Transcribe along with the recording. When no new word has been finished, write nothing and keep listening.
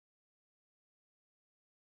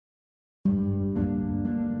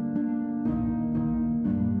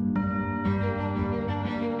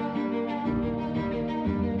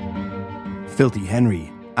Filthy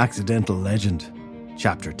Henry, Accidental Legend,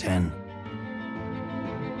 Chapter 10.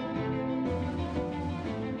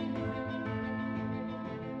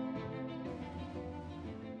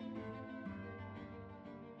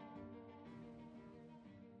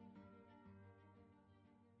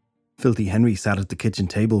 Filthy Henry sat at the kitchen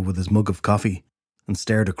table with his mug of coffee and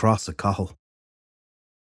stared across at Cathal.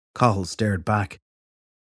 Cathal stared back,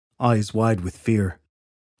 eyes wide with fear,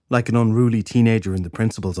 like an unruly teenager in the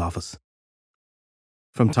principal's office.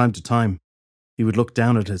 From time to time, he would look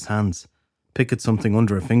down at his hands, pick at something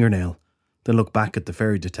under a fingernail, then look back at the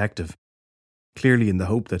fairy detective, clearly in the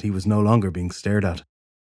hope that he was no longer being stared at.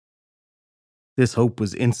 This hope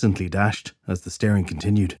was instantly dashed as the staring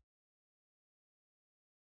continued.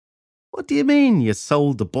 "What do you mean, you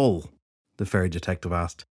sold the bull?" the fairy detective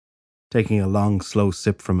asked, taking a long, slow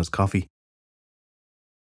sip from his coffee.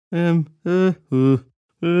 Cathal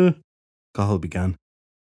began.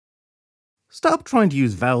 "Stop trying to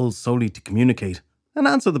use vowels solely to communicate and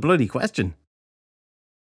answer the bloody question."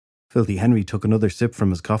 Filthy Henry took another sip from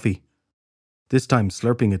his coffee, this time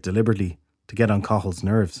slurping it deliberately to get on Cathal's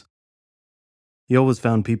nerves. He always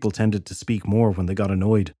found people tended to speak more when they got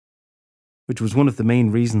annoyed, which was one of the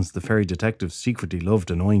main reasons the fairy detective secretly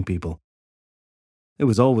loved annoying people. It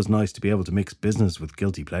was always nice to be able to mix business with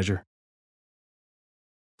guilty pleasure.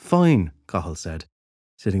 "Fine," Cathal said,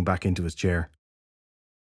 sitting back into his chair.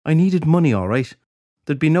 "I needed money, all right.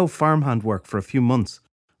 There'd be no farmhand work for a few months,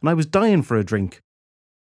 and I was dying for a drink.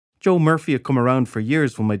 Joe Murphy had come around for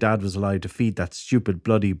years when my dad was alive to feed that stupid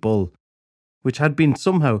bloody bull, which had been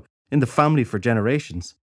somehow in the family for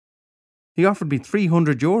generations. He offered me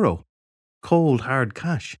 €300, cold hard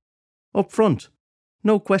cash, up front,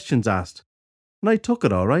 no questions asked, and I took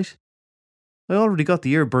it all right. I already got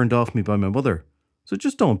the ear burned off me by my mother, so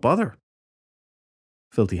just don't bother."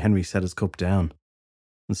 Filthy Henry set his cup down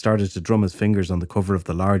and started to drum his fingers on the cover of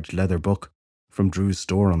the large leather book from Drew's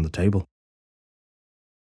store on the table.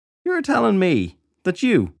 "You're telling me that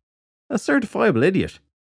you, a certifiable idiot,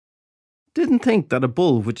 didn't think that a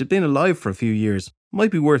bull which had been alive for a few years might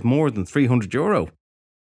be worth more than €300?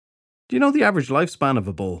 Do you know the average lifespan of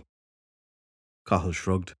a bull?" Cathal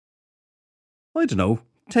shrugged. "I don't know,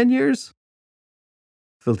 10 years?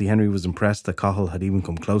 Filthy Henry was impressed that Cathal had even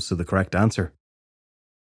come close to the correct answer.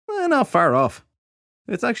 Not far off.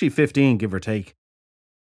 It's actually 15, give or take.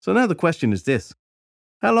 So now the question is this.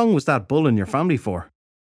 How long was that bull in your family for?"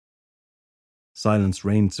 Silence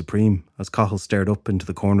reigned supreme as Cathal stared up into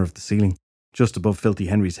the corner of the ceiling, just above Filthy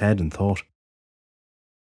Henry's head, and thought.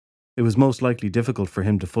 It was most likely difficult for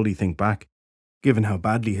him to fully think back, given how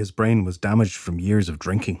badly his brain was damaged from years of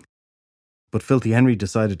drinking. But Filthy Henry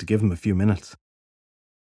decided to give him a few minutes.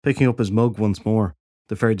 Picking up his mug once more,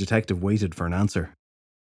 the fairy detective waited for an answer.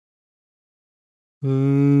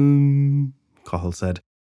 Cathal said.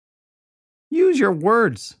 "Use your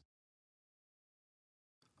words."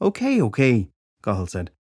 Okay, Cathal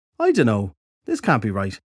said. "I dunno. This can't be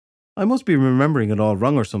right. I must be remembering it all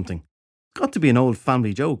wrong or something. Got to be an old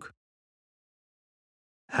family joke."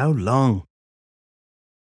 "How long?"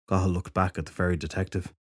 Cathal looked back at the fairy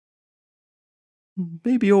detective.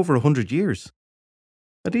 "Maybe over 100 years.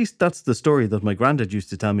 At least that's the story that my granddad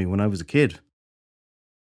used to tell me when I was a kid.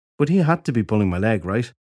 But he had to be pulling my leg,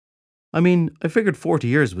 right? I mean, I figured 40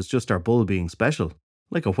 years was just our bull being special,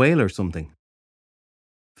 like a whale or something."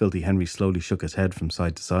 Filthy Henry slowly shook his head from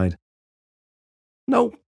side to side.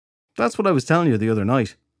 "No, that's what I was telling you the other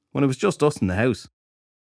night, when it was just us in the house.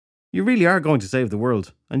 You really are going to save the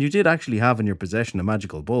world, and you did actually have in your possession a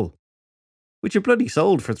magical bull, which you bloody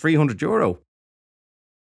sold for €300.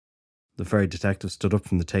 The fairy detective stood up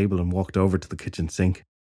from the table and walked over to the kitchen sink,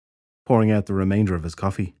 pouring out the remainder of his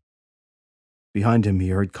coffee. Behind him he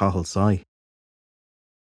heard Cathal sigh.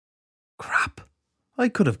 "Crap, I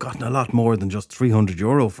could have gotten a lot more than just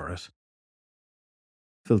 €300 for it."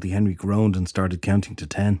 Filthy Henry groaned and started counting to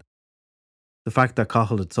 10. The fact that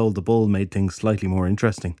Cathal had sold the bull made things slightly more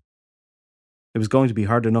interesting. It was going to be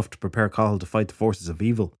hard enough to prepare Cathal to fight the forces of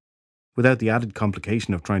evil, without the added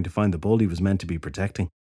complication of trying to find the bull he was meant to be protecting.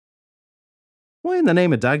 "Why in the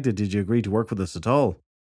name of Dagda did you agree to work with us at all,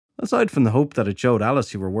 aside from the hope that it showed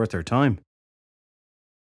Alice you were worth her time?"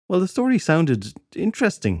 "Well, the story sounded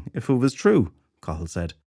interesting, if it was true," Cathal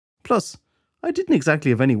said. "Plus, I didn't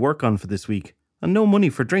exactly have any work on for this week, and no money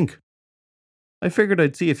for drink. I figured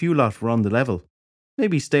I'd see if you lot were on the level.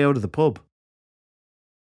 Maybe stay out of the pub."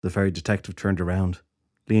 The fairy detective turned around,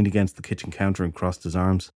 leaned against the kitchen counter and crossed his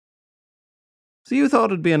arms. "So you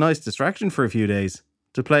thought it'd be a nice distraction for a few days,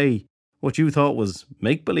 to play what you thought was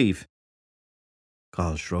make-believe?"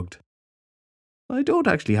 Cathal shrugged. "I don't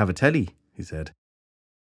actually have a telly," he said.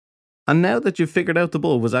 And now that you've figured out the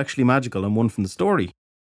bull was actually magical and one from the story.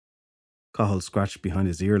 Cahill scratched behind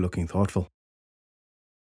his ear, looking thoughtful.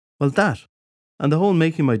 Well, that, and the whole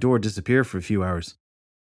making my door disappear for a few hours.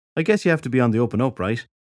 I guess you have to be on the open up, right?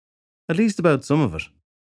 At least about some of it.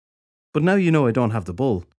 But now you know I don't have the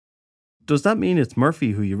bull. Does that mean it's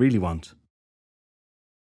Murphy who you really want?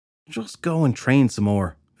 Just go and train some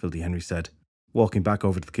more, Filthy Henry said, walking back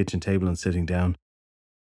over to the kitchen table and sitting down.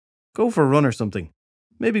 Go for a run or something.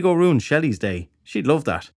 Maybe go ruin Shelley's day. She'd love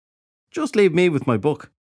that. Just leave me with my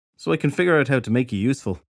book, so I can figure out how to make you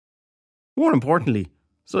useful. More importantly,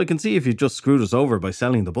 so I can see if you just screwed us over by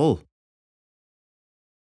selling the bull.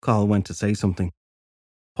 Cahill went to say something,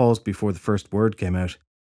 paused before the first word came out,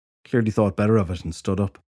 clearly thought better of it and stood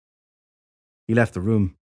up. He left the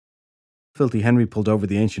room. Filthy Henry pulled over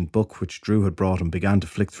the ancient book which Drew had brought and began to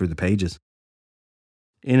flick through the pages.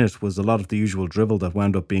 In it was a lot of the usual drivel that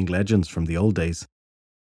wound up being legends from the old days.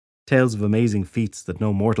 Tales of amazing feats that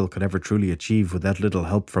no mortal could ever truly achieve without little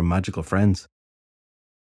help from magical friends.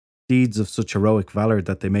 Deeds of such heroic valour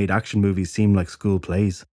that they made action movies seem like school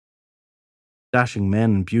plays. Dashing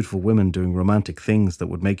men and beautiful women doing romantic things that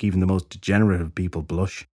would make even the most degenerate of people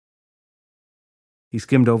blush. He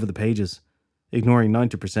skimmed over the pages, ignoring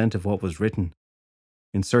 90% of what was written,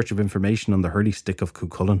 in search of information on the hurdy stick of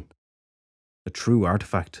Cuchulainn. A true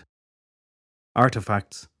artefact.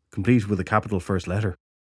 Artefacts, complete with a capital first letter,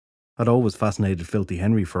 had always fascinated Filthy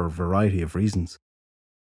Henry for a variety of reasons.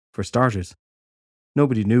 For starters,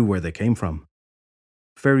 nobody knew where they came from.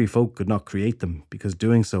 Fairy folk could not create them because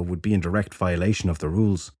doing so would be in direct violation of the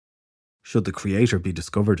rules, should the creator be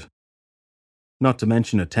discovered. Not to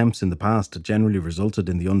mention attempts in the past had generally resulted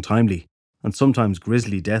in the untimely and sometimes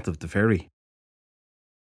grisly death of the fairy.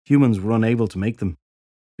 Humans were unable to make them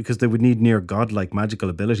because they would need near godlike magical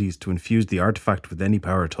abilities to infuse the artefact with any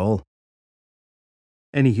power at all.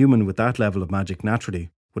 Any human with that level of magic naturally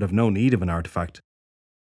would have no need of an artefact.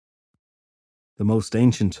 The most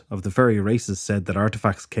ancient of the fairy races said that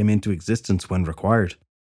artefacts came into existence when required,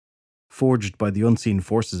 forged by the unseen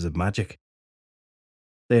forces of magic.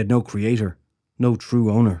 They had no creator, no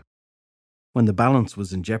true owner. When the balance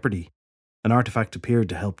was in jeopardy, an artefact appeared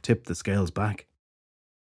to help tip the scales back.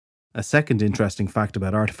 A second interesting fact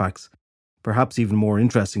about artefacts, perhaps even more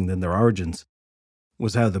interesting than their origins,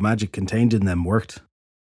 was how the magic contained in them worked.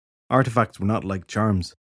 Artefacts were not like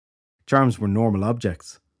charms. Charms were normal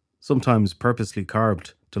objects, sometimes purposely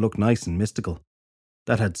carved to look nice and mystical,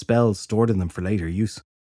 that had spells stored in them for later use.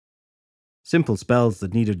 Simple spells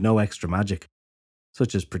that needed no extra magic,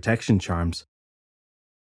 such as protection charms.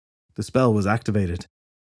 The spell was activated,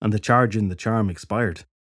 and the charge in the charm expired.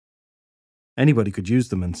 Anybody could use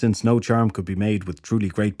them, and since no charm could be made with truly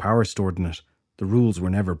great power stored in it, the rules were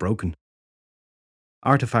never broken.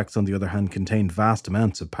 Artefacts, on the other hand, contained vast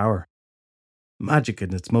amounts of power. Magic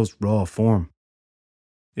in its most raw form.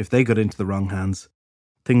 If they got into the wrong hands,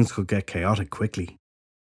 things could get chaotic quickly.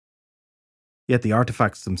 Yet the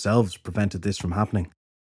artefacts themselves prevented this from happening.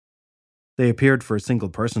 They appeared for a single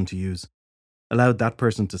person to use, allowed that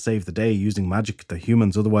person to save the day using magic that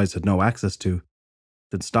humans otherwise had no access to,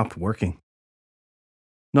 then stopped working.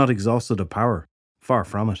 Not exhausted of power, far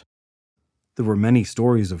from it. There were many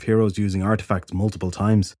stories of heroes using artefacts multiple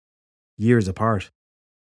times, years apart.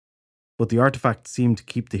 But the artifacts seemed to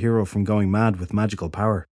keep the hero from going mad with magical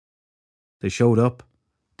power. They showed up,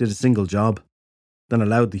 did a single job, then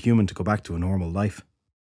allowed the human to go back to a normal life.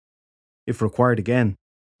 If required again,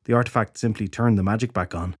 the artifact simply turned the magic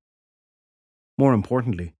back on. More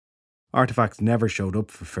importantly, artifacts never showed up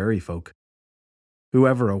for fairy folk.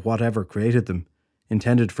 Whoever or whatever created them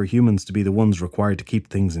intended for humans to be the ones required to keep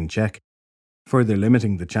things in check, further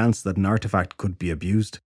limiting the chance that an artifact could be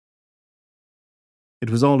abused. It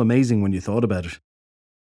was all amazing when you thought about it.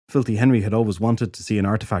 Filthy Henry had always wanted to see an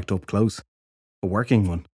artifact up close, a working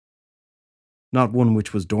one. Not one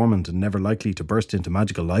which was dormant and never likely to burst into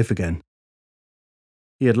magical life again.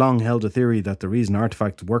 He had long held a theory that the reason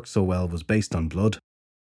artifacts worked so well was based on blood.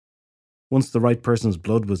 Once the right person's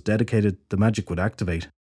blood was dedicated, the magic would activate.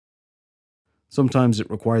 Sometimes it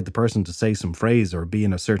required the person to say some phrase or be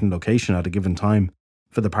in a certain location at a given time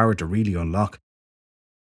for the power to really unlock.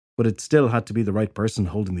 But it still had to be the right person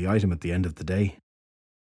holding the item at the end of the day.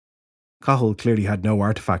 Cahill clearly had no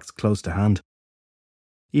artifacts close to hand.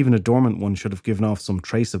 Even a dormant one should have given off some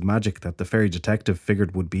trace of magic that the fairy detective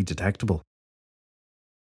figured would be detectable.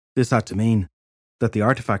 This had to mean that the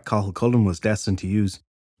artifact Cahill Cullen was destined to use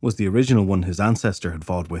was the original one his ancestor had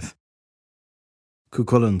fought with.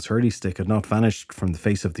 Cuchulain's hurdy stick had not vanished from the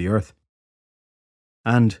face of the earth,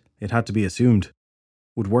 and, it had to be assumed,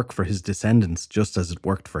 would work for his descendants just as it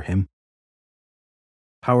worked for him.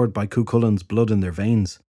 powered by Cuchulain's blood in their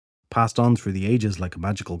veins, passed on through the ages like a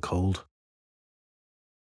magical cold.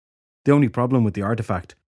 The only problem with the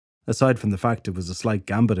artefact, aside from the fact it was a slight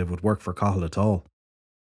gambit it would work for Cathal at all,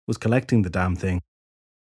 was collecting the damn thing.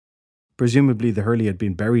 Presumably the Hurley had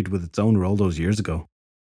been buried with its owner all those years ago.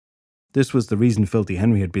 This was the reason Filthy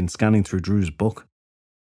Henry had been scanning through Drew's book.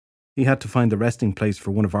 He had to find the resting place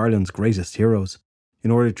for one of Ireland's greatest heroes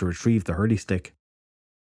in order to retrieve the Hurley stick.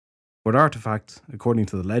 But artefacts, according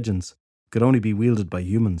to the legends, could only be wielded by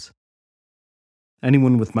humans.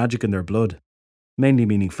 Anyone with magic in their blood, mainly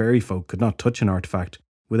meaning fairy folk, could not touch an artefact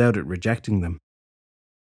without it rejecting them.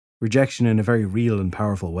 Rejection in a very real and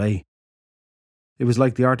powerful way. It was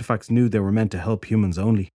like the artefacts knew they were meant to help humans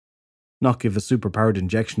only, not give a superpowered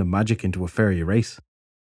injection of magic into a fairy race.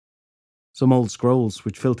 Some old scrolls,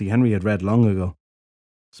 which Filthy Henry had read long ago,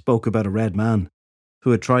 spoke about a red man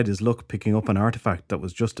who had tried his luck picking up an artefact that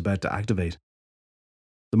was just about to activate.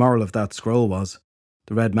 The moral of that scroll was,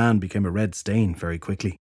 the red man became a red stain very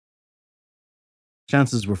quickly.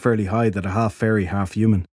 Chances were fairly high that a half fairy, half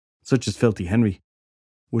human, such as Filthy Henry,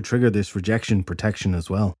 would trigger this rejection protection as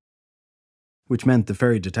well, which meant the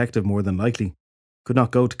fairy detective more than likely could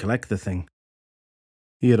not go to collect the thing.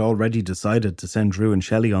 He had already decided to send Drew and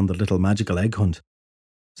Shelley on the little magical egg hunt,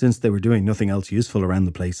 since they were doing nothing else useful around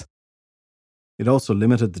the place. It also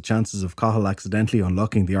limited the chances of Cathal accidentally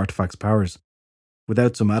unlocking the artefact's powers,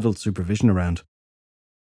 without some adult supervision around.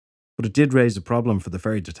 But it did raise a problem for the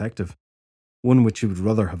fairy detective, one which he would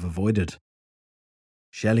rather have avoided.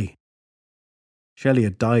 Shelley. Shelley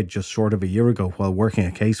had died just short of a year ago while working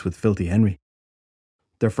a case with Filthy Henry.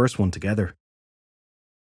 Their first one together.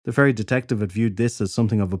 The fairy detective had viewed this as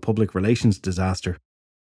something of a public relations disaster,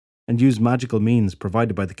 and used magical means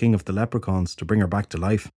provided by the King of the Leprechauns to bring her back to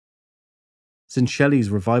life. Since Shelley's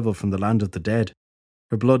revival from the land of the dead,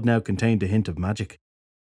 her blood now contained a hint of magic.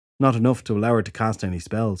 Not enough to allow her to cast any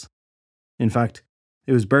spells. In fact,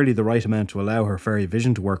 it was barely the right amount to allow her fairy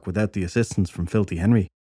vision to work without the assistance from Filthy Henry.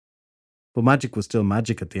 But magic was still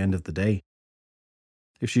magic at the end of the day.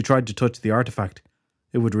 If she tried to touch the artefact,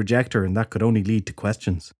 it would reject her, and that could only lead to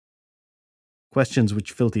questions. Questions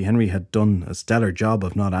which Filthy Henry had done a stellar job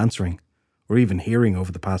of not answering, or even hearing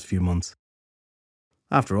over the past few months.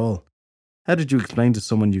 After all, how did you explain to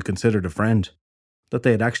someone you considered a friend that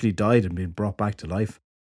they had actually died and been brought back to life?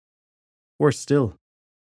 Worse still,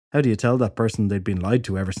 how do you tell that person they'd been lied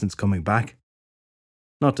to ever since coming back?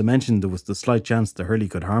 Not to mention there was the slight chance the Hurley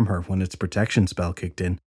could harm her when its protection spell kicked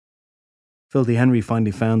in. Filthy Henry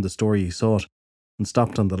finally found the story he sought and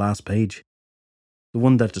stopped on the last page, the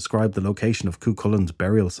one that described the location of Cuchulain's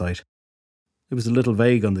burial site. It was a little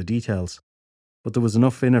vague on the details, but there was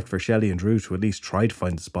enough in it for Shelley and Drew to at least try to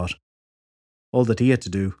find the spot. All that he had to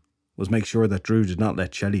do was make sure that Drew did not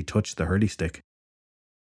let Shelley touch the Hurley stick.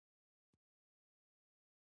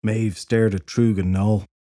 Maeve stared at Trug and Noel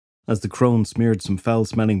as the crone smeared some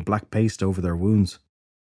foul-smelling black paste over their wounds.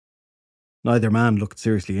 Neither man looked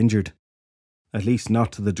seriously injured, at least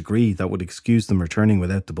not to the degree that would excuse them returning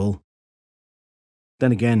without the bull.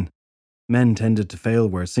 Then again, men tended to fail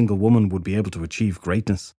where a single woman would be able to achieve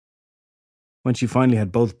greatness. When she finally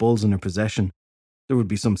had both bulls in her possession, there would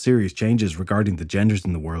be some serious changes regarding the genders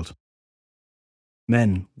in the world.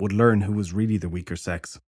 Men would learn who was really the weaker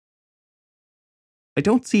sex. "I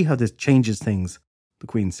don't see how this changes things," the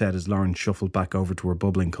Queen said as Lauren shuffled back over to her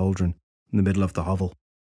bubbling cauldron in the middle of the hovel.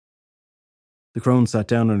 The crone sat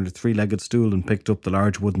down on her three-legged stool and picked up the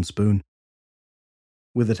large wooden spoon.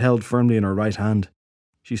 With it held firmly in her right hand,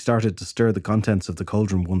 she started to stir the contents of the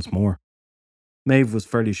cauldron once more. Maeve was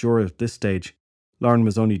fairly sure at this stage Lauren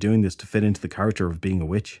was only doing this to fit into the character of being a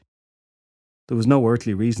witch. There was no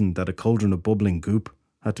earthly reason that a cauldron of bubbling goop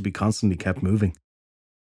had to be constantly kept moving.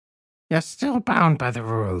 "You're still bound by the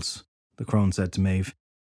rules," the crone said to Maeve.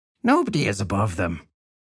 "Nobody is above them.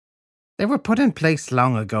 They were put in place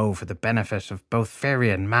long ago for the benefit of both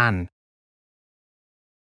fairy and man."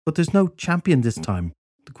 "But there's no champion this time,"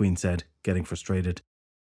 the Queen said, getting frustrated.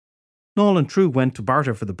 "Noel and True went to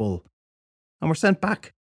barter for the bull, and were sent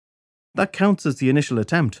back. That counts as the initial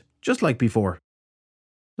attempt, just like before.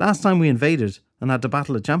 Last time we invaded and had to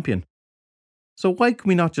battle a champion. So why can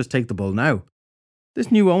we not just take the bull now?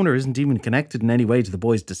 This new owner isn't even connected in any way to the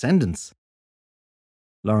boy's descendants."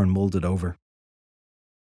 Lauren mulled it over.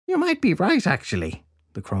 "You might be right, actually,"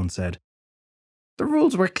 the crone said. "The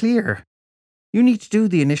rules were clear. You need to do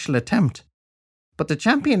the initial attempt. But the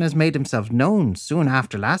champion has made himself known soon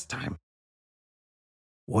after last time."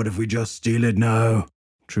 "What if we just steal it now?"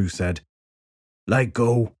 True said. "Like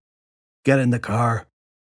go. Get in the car.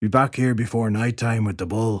 Be back here before night time with the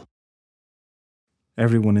bull."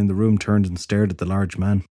 Everyone in the room turned and stared at the large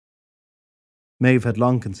man. Maeve had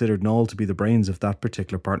long considered Noel to be the brains of that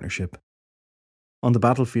particular partnership. On the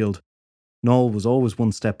battlefield, Noel was always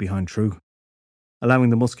one step behind True, allowing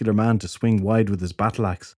the muscular man to swing wide with his battle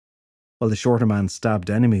axe, while the shorter man stabbed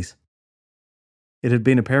enemies. It had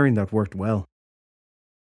been a pairing that worked well.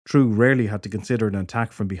 True rarely had to consider an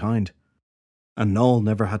attack from behind, and Noel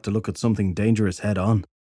never had to look at something dangerous head on.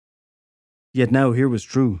 Yet now here was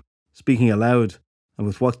True, speaking aloud and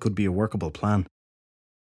with what could be a workable plan.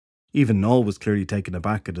 Even Noel was clearly taken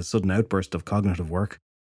aback at his sudden outburst of cognitive work.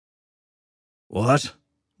 "What?"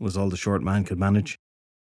 was all the short man could manage.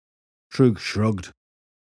 True shrugged.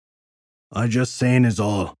 "I just saying is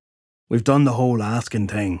all. We've done the whole asking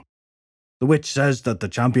thing. The witch says that the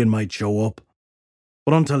champion might show up.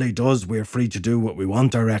 But until he does, we're free to do what we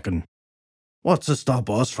want, I reckon. What's to stop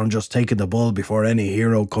us from just taking the bull before any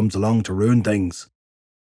hero comes along to ruin things?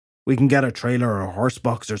 We can get a trailer or a horse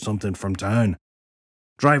box or something from town.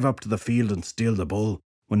 Drive up to the field and steal the bull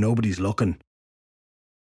when nobody's looking.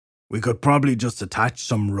 We could probably just attach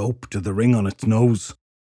some rope to the ring on its nose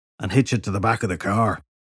and hitch it to the back of the car."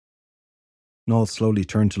 Noel slowly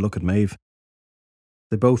turned to look at Maeve.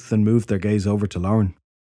 They both then moved their gaze over to Lauren.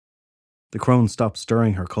 The crone stopped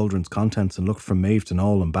stirring her cauldron's contents and looked from Maeve to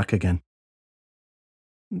Noel and back again.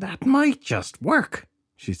 "That might just work,"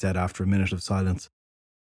 she said after a minute of silence.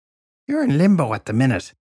 "You're in limbo at the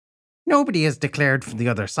minute. Nobody has declared from the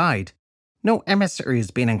other side. No emissary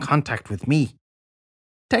has been in contact with me.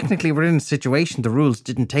 Technically, we're in a situation the rules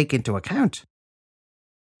didn't take into account."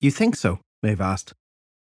 "You think so?" Maeve asked,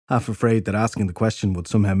 half afraid that asking the question would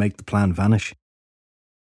somehow make the plan vanish.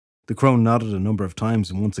 The crone nodded a number of times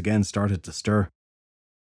and once again started to stir.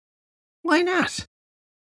 "Why not?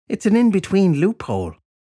 It's an in-between loophole.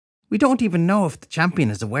 We don't even know if the champion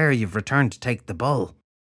is aware you've returned to take the bull.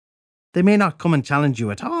 They may not come and challenge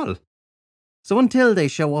you at all. So until they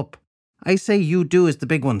show up, I say you do as the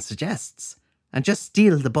big one suggests, and just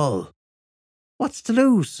steal the bull. What's to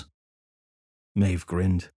lose?" Maeve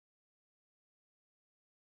grinned.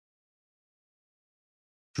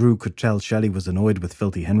 Drew could tell Shelley was annoyed with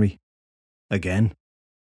Filthy Henry. Again.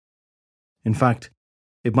 In fact,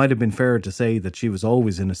 it might have been fairer to say that she was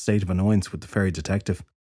always in a state of annoyance with the fairy detective,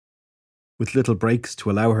 with little breaks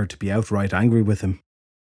to allow her to be outright angry with him.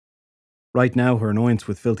 Right now, her annoyance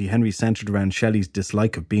with Filthy Henry centred around Shelley's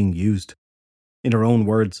dislike of being used, in her own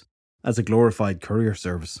words, as a glorified courier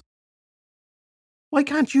service. "Why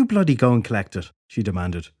can't you bloody go and collect it?" she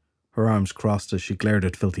demanded, her arms crossed as she glared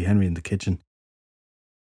at Filthy Henry in the kitchen.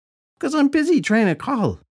 "'Cause I'm busy training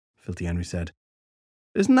Cathal," Filthy Henry said.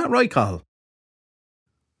 "Isn't that right, Cathal?"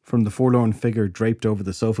 From the forlorn figure draped over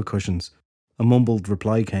the sofa cushions, a mumbled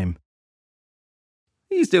reply came.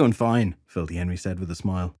 "He's doing fine," Filthy Henry said with a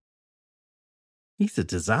smile. "He's a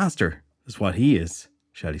disaster, is what he is,"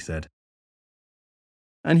 Shelley said.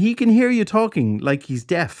 "And he can hear you talking like he's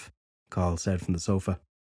deaf," Cathal said from the sofa.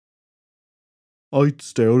 "I'd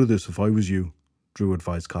stay out of this if I was you," Drew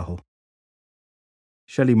advised Cathal.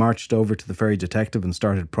 Shelley marched over to the fairy detective and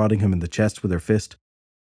started prodding him in the chest with her fist.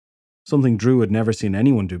 Something Drew had never seen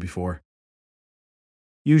anyone do before.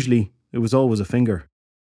 Usually, it was always a finger.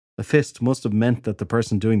 A fist must have meant that the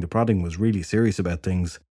person doing the prodding was really serious about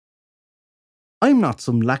things. "I'm not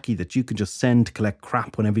some lackey that you can just send to collect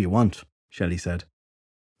crap whenever you want," Shelley said.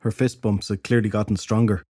 Her fist bumps had clearly gotten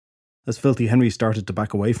stronger, as Filthy Henry started to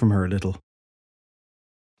back away from her a little.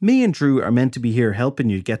 "Me and Drew are meant to be here helping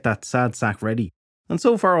you get that sad sack ready, and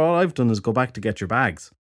so far all I've done is go back to get your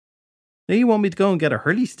bags. Now you want me to go and get a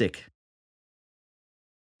hurley stick?"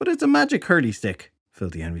 "But it's a magic hurley stick,"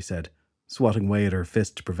 Filthy Henry said, swatting away at her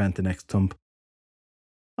fist to prevent the next thump.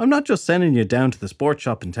 "I'm not just sending you down to the sports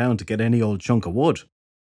shop in town to get any old chunk of wood.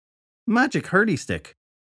 Magic hurley stick.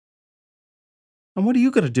 And what are you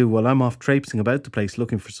going to do while I'm off traipsing about the place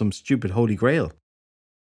looking for some stupid holy grail?"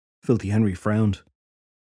 Filthy Henry frowned.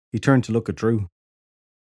 He turned to look at Drew.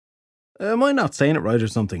 "Am I not saying it right or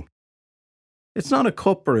something? It's not a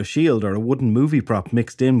cup or a shield or a wooden movie prop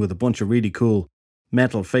mixed in with a bunch of really cool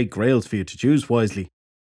metal fake grails for you to choose wisely.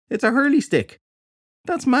 It's a hurley stick.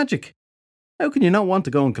 That's magic. How can you not want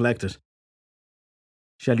to go and collect it?"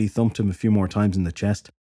 Shelley thumped him a few more times in the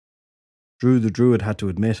chest. Drew the Druid had to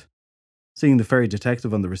admit, seeing the fairy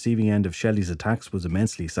detective on the receiving end of Shelley's attacks was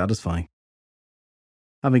immensely satisfying.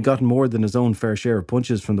 Having gotten more than his own fair share of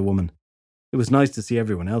punches from the woman, it was nice to see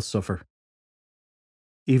everyone else suffer.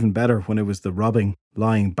 Even better when it was the robbing,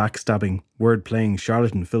 lying, backstabbing, word-playing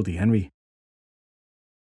charlatan Filthy Henry.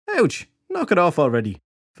 "Ouch! Knock it off already,"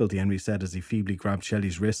 Filthy Henry said as he feebly grabbed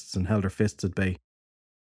Shelley's wrists and held her fists at bay.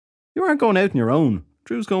 "You aren't going out on your own.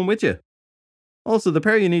 Drew's going with you." Also, the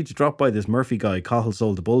pair you need to drop by this Murphy guy Cahill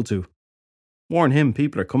sold the bull to. Warn him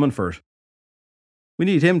people are coming for it. We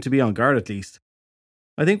need him to be on guard at least.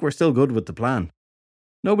 I think we're still good with the plan.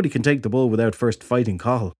 Nobody can take the bull without first fighting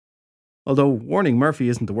Cahill. Although warning Murphy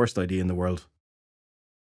isn't the worst idea in the world.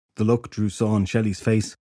 The look Drew saw on Shelley's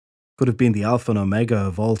face could have been the alpha and omega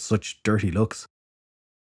of all such dirty looks.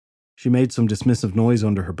 She made some dismissive noise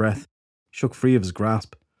under her breath, shook free of his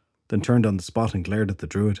grasp, then turned on the spot and glared at the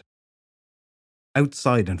druid.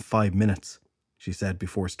 "Outside in 5 minutes," she said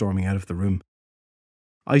before storming out of the room.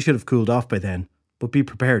 "I should have cooled off by then, but be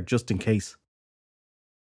prepared just in case."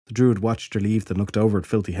 The druid watched her leave, then looked over at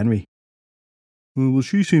Filthy Henry. "Well,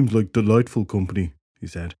 she seems like delightful company," he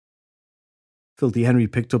said. Filthy Henry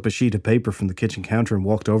picked up a sheet of paper from the kitchen counter and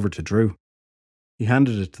walked over to Drew. He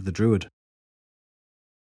handed it to the druid.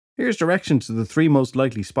 "Here's directions to the 3 most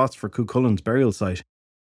likely spots for Cuchulain's burial site.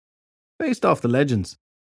 Based off the legends,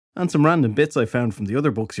 and some random bits I found from the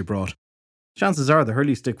other books you brought, chances are the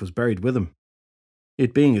hurley stick was buried with him.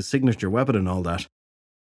 It being his signature weapon and all that."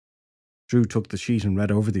 Drew took the sheet and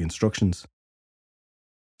read over the instructions.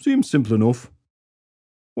 "Seems simple enough.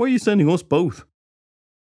 Why are you sending us both?"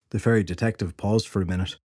 The fairy detective paused for a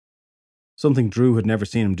minute. Something Drew had never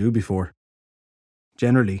seen him do before.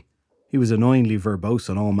 Generally, he was annoyingly verbose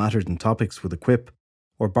on all matters and topics with a quip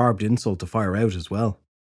or barbed insult to fire out as well.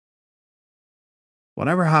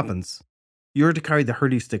 "Whatever happens, you're to carry the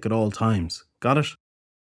hurley stick at all times. Got it?"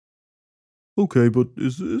 "Okay, but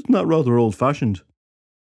isn't that rather old-fashioned?"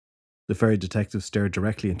 The fairy detective stared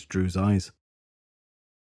directly into Drew's eyes.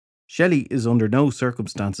 "Shelley is under no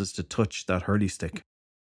circumstances to touch that hurley stick.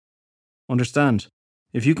 Understand,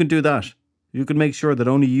 if you can do that, you can make sure that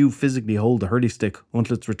only you physically hold the hurley stick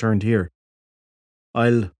until it's returned here.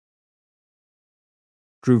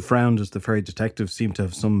 Drew frowned as the fairy detective seemed to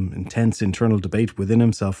have some intense internal debate within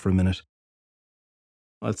himself for a minute.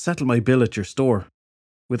 "I'll settle my bill at your store.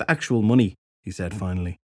 With actual money," he said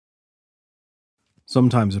finally.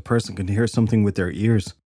 Sometimes a person can hear something with their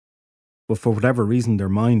ears, but for whatever reason their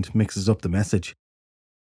mind mixes up the message.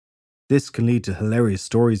 This can lead to hilarious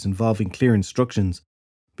stories involving clear instructions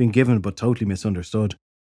being given but totally misunderstood.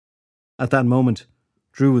 At that moment,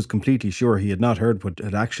 Drew was completely sure he had not heard what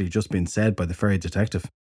had actually just been said by the fairy detective.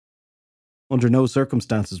 Under no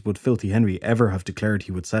circumstances would Filthy Henry ever have declared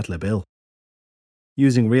he would settle a bill.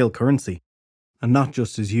 Using real currency, and not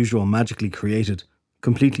just his usual magically created,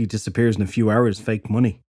 completely disappears in a few hours fake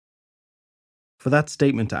money. For that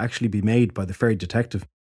statement to actually be made by the fairy detective,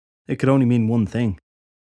 it could only mean one thing.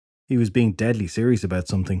 He was being deadly serious about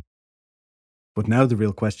something. But now the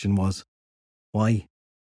real question was, why?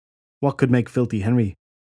 What could make Filthy Henry,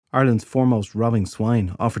 Ireland's foremost robbing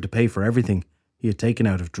swine, offer to pay for everything he had taken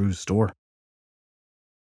out of Drew's store?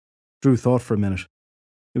 Drew thought for a minute.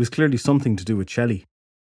 It was clearly something to do with Shelley.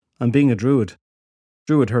 And being a druid,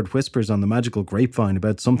 Drew had heard whispers on the magical grapevine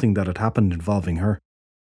about something that had happened involving her.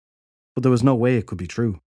 But there was no way it could be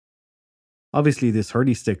true. Obviously this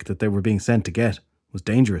hurley stick that they were being sent to get was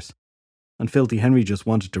dangerous, and Filthy Henry just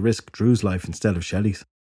wanted to risk Drew's life instead of Shelley's.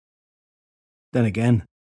 Then again,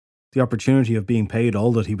 the opportunity of being paid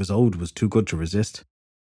all that he was owed was too good to resist.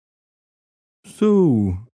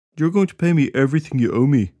 "So, you're going to pay me everything you owe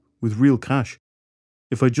me, with real cash,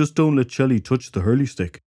 if I just don't let Shelley touch the hurley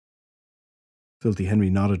stick?" Filthy Henry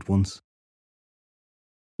nodded once.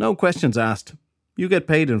 "No questions asked. You get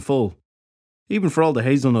paid in full, even for all the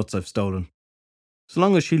hazelnuts I've stolen. So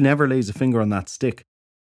long as she never lays a finger on that stick.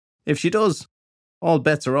 If she does, all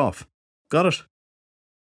bets are off. Got it?"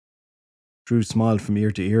 Drew smiled from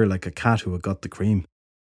ear to ear like a cat who had got the cream.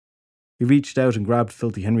 He reached out and grabbed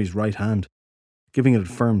Filthy Henry's right hand, giving it a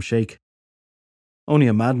firm shake. Only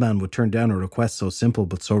a madman would turn down a request so simple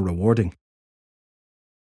but so rewarding.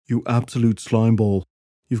 "You absolute slimeball.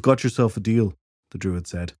 You've got yourself a deal," the druid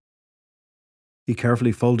said. He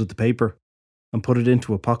carefully folded the paper and put it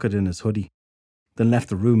into a pocket in his hoodie, then left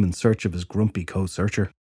the room in search of his grumpy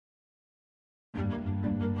co-searcher.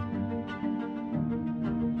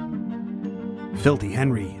 Filthy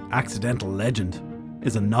Henry, Accidental Legend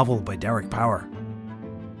is a novel by Derek Power.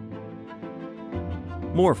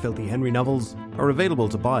 More Filthy Henry novels are available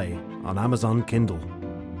to buy on Amazon Kindle.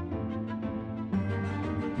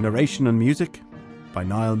 Narration and music by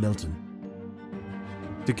Niall Milton.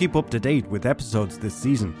 To keep up to date with episodes this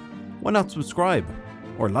season, why not subscribe,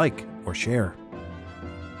 or like, or share?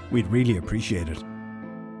 We'd really appreciate it.